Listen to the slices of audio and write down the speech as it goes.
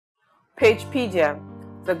Pagepedia,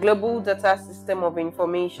 the global data system of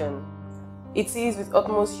information. It is with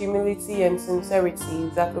utmost humility and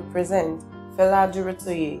sincerity that we present Fela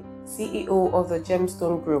Durotoye, CEO of the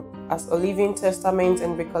Gemstone Group, as a living testament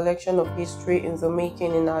and recollection of history in the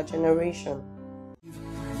making in our generation.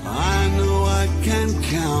 I know I can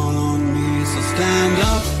count on me, so stand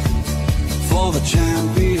up for the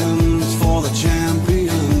champions, for the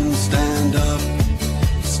champions. Stand up,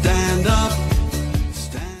 stand up,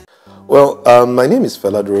 stand. Well, my name is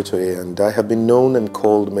Fela Durotoye, and I have been known and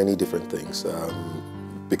called many different things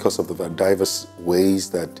because of the diverse ways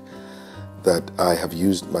that I have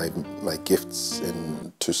used my gifts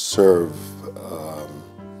to serve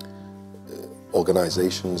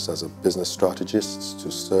organizations as a business strategist,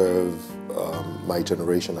 to serve my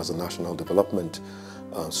generation as a national development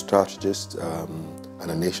strategist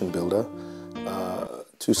and a nation builder,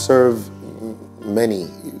 to serve many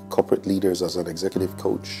corporate leaders as an executive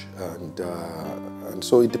coach, and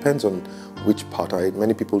so it depends on which part.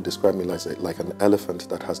 Many people describe me like an elephant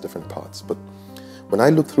that has different parts, but when I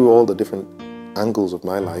look through all the different angles of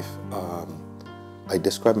my life, I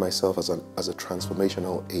describe myself as a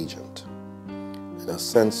transformational agent. In a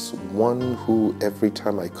sense, one who every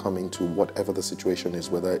time I come into whatever the situation is,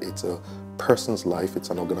 whether it's a person's life,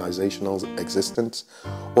 it's an organizational existence,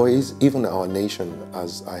 or is even our nation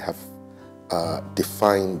as I have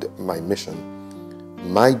defined my mission,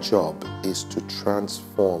 my job is to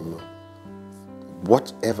transform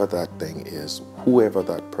whatever that thing is, whoever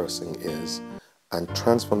that person is, and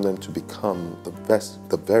transform them to become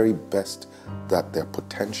the very best that their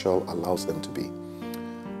potential allows them to be.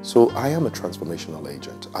 So I am a transformational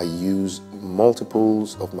agent. I use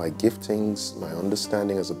multiples of my giftings, my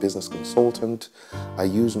understanding as a business consultant. I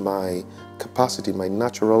use my capacity, my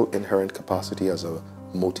natural inherent capacity as a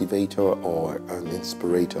motivator or an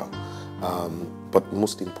inspirator. But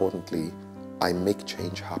most importantly, I make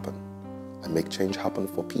change happen. I make change happen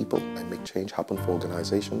for people. I make change happen for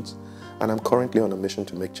organizations. And I'm currently on a mission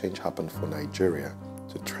to make change happen for Nigeria,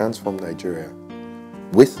 to transform Nigeria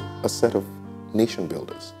with a set of nation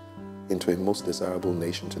builders into a most desirable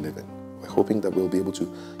nation to live in. We're hoping that we'll be able to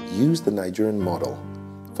use the Nigerian model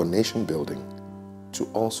for nation building to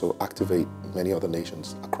also activate many other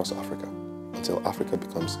nations across Africa until Africa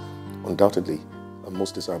becomes undoubtedly a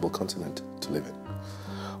most desirable continent to live in.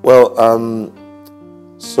 Well,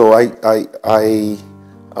 so I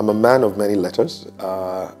am a man of many letters.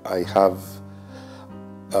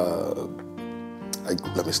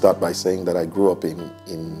 Let me start by saying that I grew up in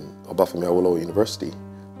Obafemi Awolowo University,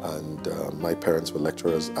 and my parents were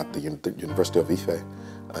lecturers at the University of Ife,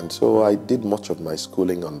 and so I did much of my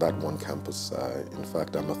schooling on that one campus. In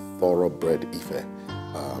fact, I'm a thoroughbred Ife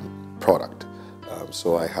product.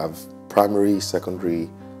 So I have primary, secondary,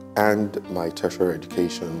 and my tertiary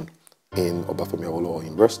education in Obafemi Awolowo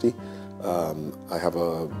University. I have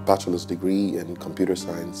a bachelor's degree in computer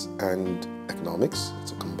science and economics.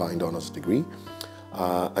 It's a combined honors degree.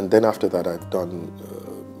 And then after that, I've done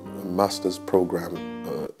a master's program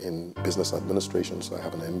in business administration, so I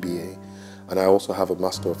have an MBA. And I also have a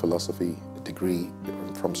Master of Philosophy degree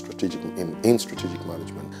in strategic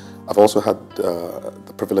management. I've also had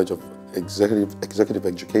the privilege of executive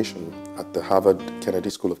education at the Harvard Kennedy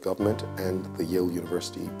School of Government and the Yale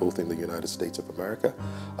University, both in the United States of America,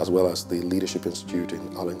 as well as the Leadership Institute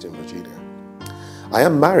in Arlington, Virginia. I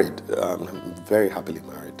am married, very happily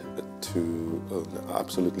married, to an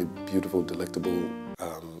absolutely beautiful, delectable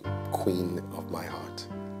queen of my heart.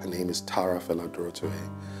 Her name is Fela Durotoye,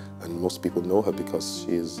 and most people know her because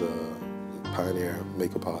she is a pioneer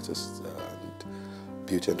makeup artist and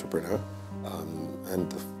beauty entrepreneur,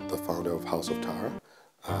 and the founder of House of Tara.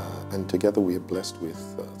 And together we are blessed with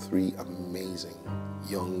three amazing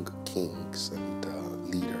young kings and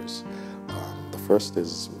leaders. The first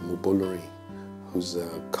is Mubolori, who's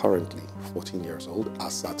currently 14 years old,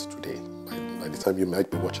 as at today. By the time you might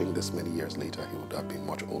be watching this many years later, he would have been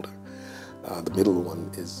much older. The middle one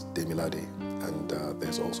is Demilade, and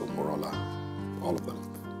there's also Morola. All of them,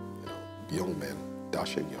 young men,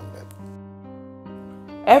 dashing young men.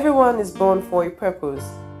 Everyone is born for a purpose.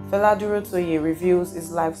 Fela Durotoye reveals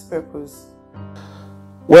his life's purpose.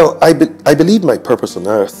 Well, I believe my purpose on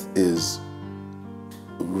earth is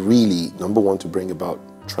really, number one, to bring about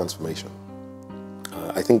transformation.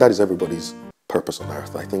 I think that is everybody's purpose on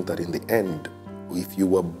earth. I think that in the end, if you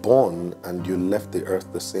were born and you left the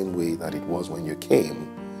earth the same way that it was when you came,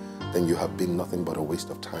 then you have been nothing but a waste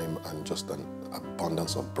of time and just an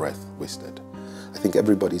abundance of breath wasted. I think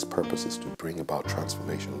everybody's purpose is to bring about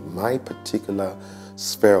transformation. My particular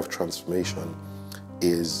sphere of transformation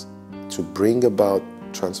is to bring about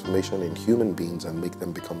transformation in human beings and make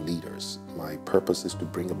them become leaders. My purpose is to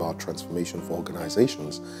bring about transformation for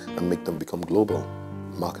organizations and make them become global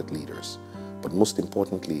market leaders. But most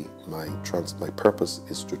importantly, my purpose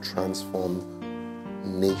is to transform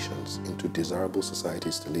nations into desirable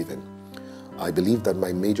societies to live in. I believe that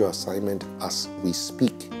my major assignment as we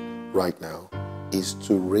speak right now is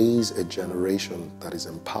to raise a generation that is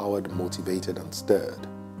empowered, motivated, and stirred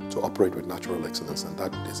to operate with natural excellence, and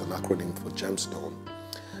that is an acronym for Gemstone.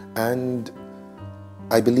 And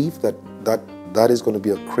I believe that is going to be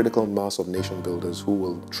a critical mass of nation builders who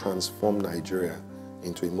will transform Nigeria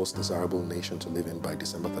into a most desirable nation to live in by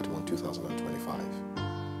December 31, 2025.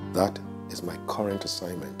 That is my current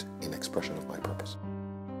assignment in expression of my purpose.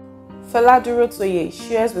 Fela Durotoye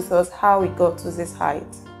shares with us how he got to this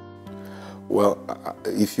height. Well,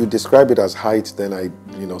 if you describe it as height, then I,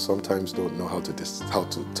 sometimes don't know how to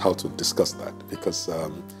discuss that, because,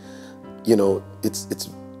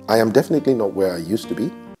 I am definitely not where I used to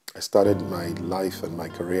be. I started my life and my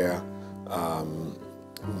career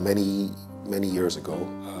many years ago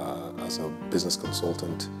as a business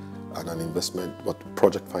consultant and an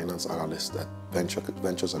project finance analyst at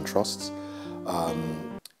Ventures and Trusts.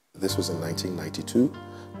 This was in 1992.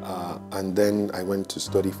 And then I went to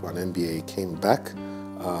study for an MBA, came back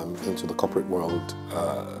into the corporate world,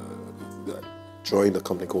 joined a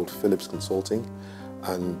company called Phillips Consulting,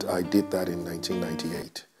 and I did that in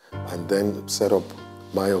 1998. And then set up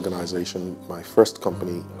my organization, my first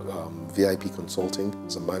company, VIP Consulting,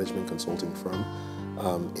 is a management consulting firm,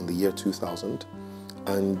 in the year 2000.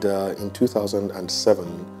 And in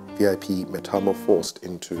 2007, VIP metamorphosed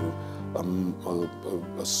into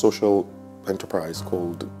a social enterprise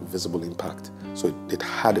called Visible Impact. So it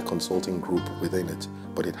had a consulting group within it,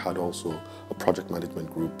 but it had also a project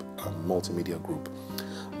management group, a multimedia group.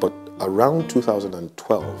 But around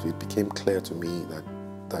 2012, it became clear to me that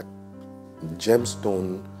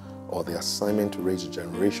Gemstone, or the assignment to raise a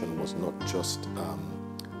generation, was not just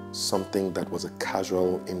something that was a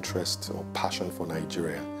casual interest or passion for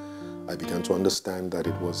Nigeria. I began to understand that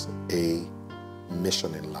it was a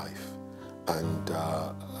mission in life.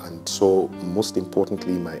 And so, most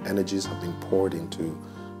importantly, my energies have been poured into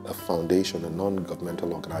a foundation, a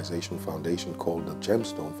non-governmental organization foundation called the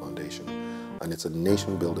Gemstone Foundation, and it's a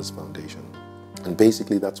nation builders foundation. And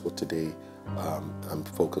basically, that's what today I'm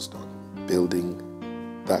focused on, building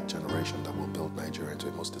that generation that will build Nigeria into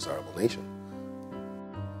a most desirable nation.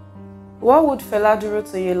 What would Fela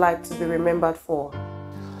Durotoye like to be remembered for?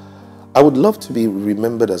 I would love to be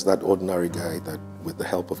remembered as that ordinary guy that, with the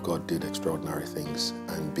help of God, did extraordinary things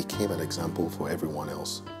and became an example for everyone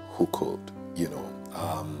else who could,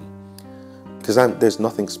 because there's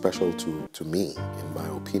nothing special to me, in my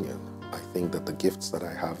opinion. I think that the gifts that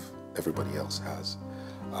I have, everybody else has.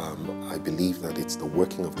 I believe that it's the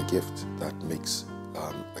working of the gift that makes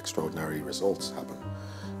extraordinary results happen.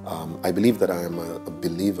 I believe that I am a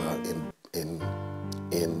believer in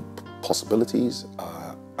possibilities,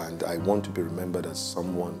 and I want to be remembered as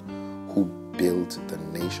someone who built the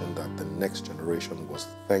nation that the next generation was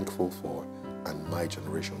thankful for, and my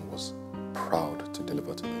generation was proud to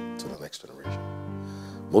deliver to the next generation.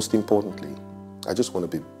 Most importantly, I just want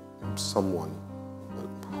to be someone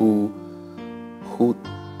who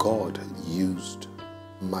God used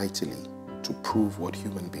mightily to prove what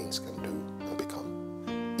human beings can do and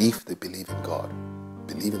become, if they believe in God,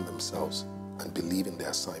 believe in themselves, and believe in their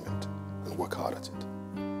assignment and work hard at it.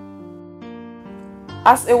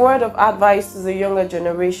 As a word of advice to the younger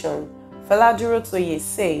generation, Fela Durotoye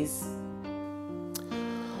says,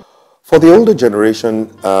 for the older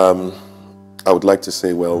generation, I would like to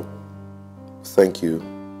say, well, thank you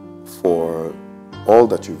for all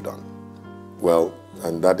that you've done. Well,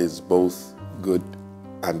 and that is both good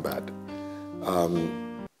and bad.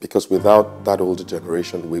 Because without that older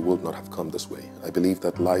generation, we would not have come this way. I believe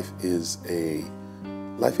that life is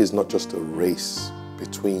not just a race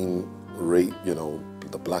between,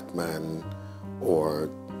 the black man or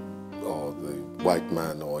the white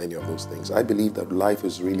man or any of those things. I believe that life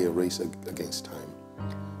is really a race against time.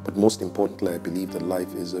 But most importantly, I believe that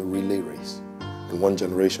life is a relay race. And one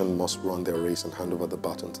generation must run their race and hand over the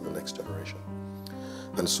baton to the next generation.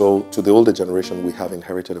 And so, to the older generation, we have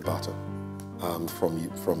inherited a baton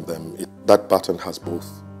from them. That baton has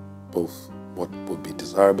both what would be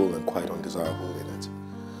desirable and quite undesirable in it.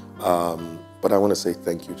 But I want to say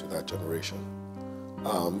thank you to that generation.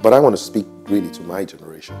 But I want to speak really to my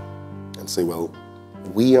generation and say, well,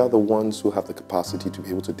 we are the ones who have the capacity to be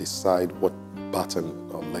able to decide what baton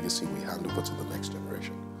or legacy we hand over to the next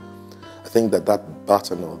generation. I think that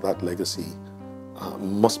baton or that legacy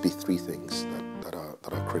must be three things that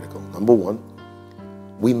are critical. Number one,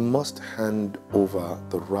 We must hand over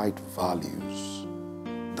the right values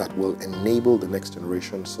that will enable the next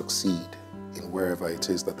generation succeed in wherever it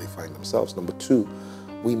is that they find themselves. Number two,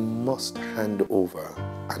 we must hand over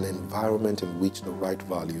an environment in which the right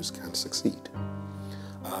values can succeed.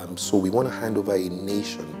 So we want to hand over a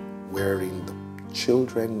nation wherein the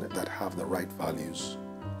children that have the right values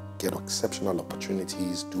get exceptional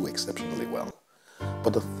opportunities, do exceptionally well.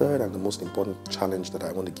 But the third and the most important challenge that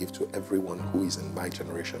I want to give to everyone who is in my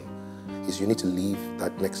generation is you need to leave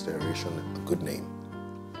that next generation a good name.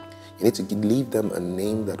 You need to leave them a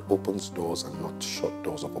name that opens doors and not shut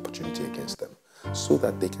doors of opportunity against them, so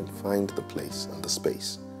that they can find the place and the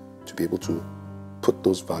space to be able to put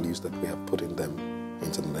those values that we have put in them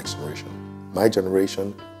into the next generation. My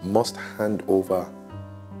generation must hand over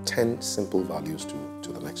 10 simple values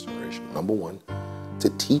to the next generation. Number one, to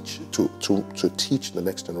teach the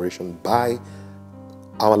next generation by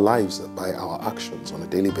our lives, by our actions on a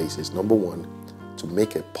daily basis. Number one, to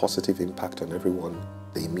make a positive impact on everyone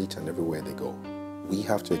they meet and everywhere they go. We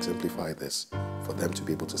have to exemplify this for them to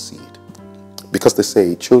be able to see it. Because they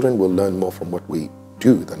say children will learn more from what we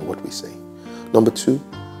do than what we say. Number two,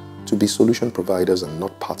 to be solution providers and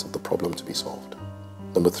not parts of the problem to be solved.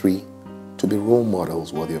 Number three, to be role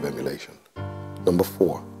models worthy of emulation. Number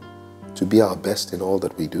four, to be our best in all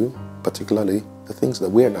that we do, particularly the things that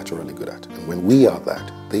we are naturally good at. And when we are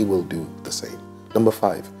that, they will do the same. Number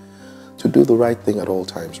five, to do the right thing at all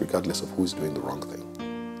times, regardless of who is doing the wrong thing.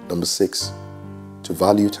 Number six, to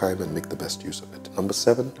value time and make the best use of it. Number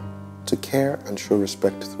seven, to care and show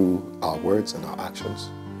respect through our words and our actions.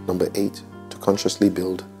 Number eight, to consciously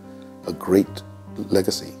build a great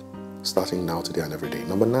legacy, starting now, today, and every day.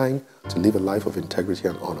 Number nine, to live a life of integrity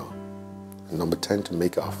and honor. And number 10, to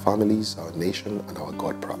make our families, our nation, and our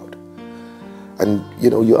God proud. And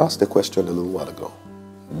you asked a question a little while ago.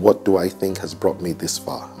 What do I think has brought me this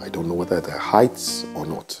far? I don't know whether they're heights or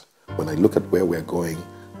not. When I look at where we're going,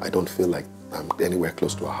 I don't feel like I'm anywhere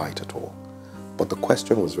close to a height at all. But the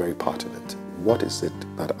question was very pertinent. What is it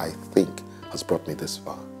that I think has brought me this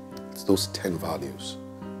far? It's those 10 values.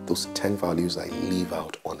 Those 10 values I live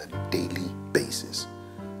out on a daily basis.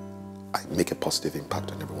 I make a positive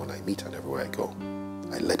impact on everyone I meet and everywhere I go.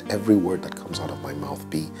 I let every word that comes out of my mouth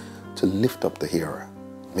be to lift up the hearer.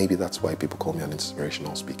 Maybe that's why people call me an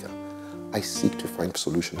inspirational speaker. I seek to find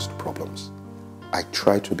solutions to problems. I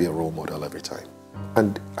try to be a role model every time.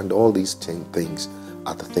 And all these 10 things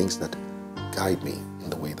are the things that guide me in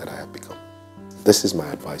the way that I have become. This is my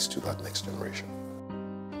advice to that next generation.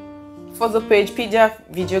 For the Pagepedia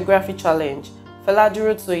Videography Challenge, Fela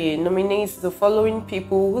Durotoye nominates the following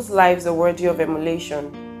people whose lives are worthy of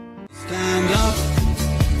emulation. Stand up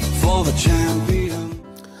for the champion.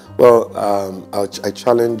 Well, I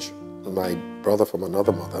challenge my brother from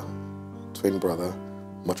another mother, twin brother,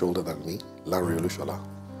 much older than me, Larry Olushola.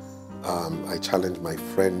 I challenge my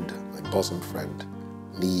friend, my bosom friend,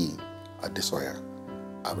 Nii Adesoya.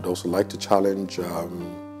 I would also like to challenge,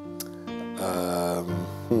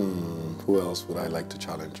 who else would I like to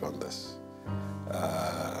challenge on this?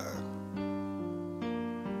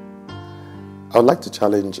 I would like to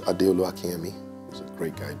challenge Adeolu Akinyemi, who's a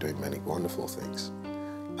great guy doing many wonderful things.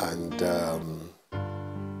 And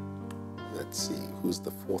let's see, who's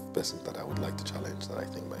the fourth person that I would like to challenge that I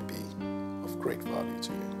think might be of great value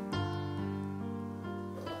to you?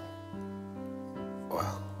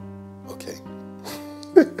 Wow, okay.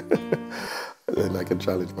 Then I can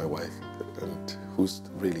challenge my wife, and who's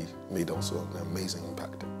really made also an amazing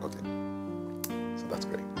impact. Okay, so that's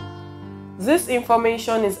great. This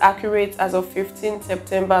information is accurate as of 15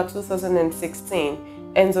 September 2016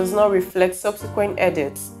 and does not reflect subsequent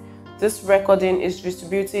edits. This recording is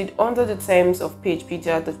distributed under the terms of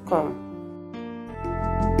pagepedia.com.